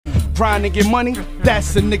grind and get money,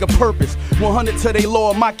 that's a nigga purpose. 100 to they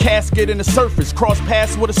lower my casket in the surface. Cross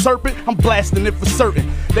paths with a serpent, I'm blasting it for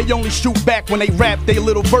certain. They only shoot back when they rap they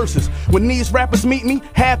little verses. When these rappers meet me,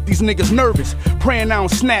 half these niggas nervous. Praying I don't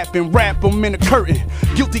snap and rap them in the curtain.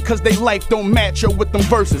 Guilty cause they life don't match up with them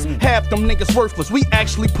verses. Half them niggas worthless, we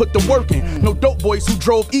actually put the work in. No dope boys who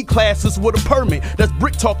drove E-classes with a permit. That's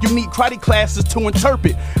brick talk, you need karate classes to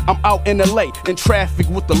interpret. I'm out in LA, in traffic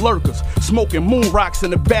with the lurkers. Smoking moon rocks in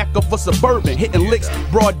the back of a Suburban. Hitting licks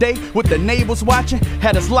broad day with the neighbors watching.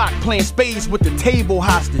 Had us locked playing spades with the table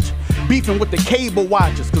hostage. Beefing with the cable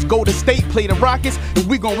watchers, cause Golden State play the Rockets and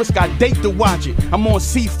we gon' risk our date to watch it. I'm on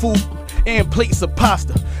seafood and plates of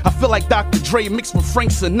pasta. I feel like Dr. Dre mixed with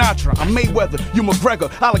Frank Sinatra. I'm Mayweather, you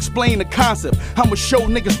McGregor, I'll explain the concept. I'ma show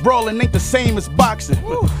niggas brawling ain't the same as boxing.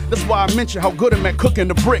 That's why I mention how good I'm at cooking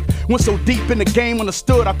the brick. Went so deep in the game,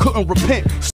 understood I couldn't repent.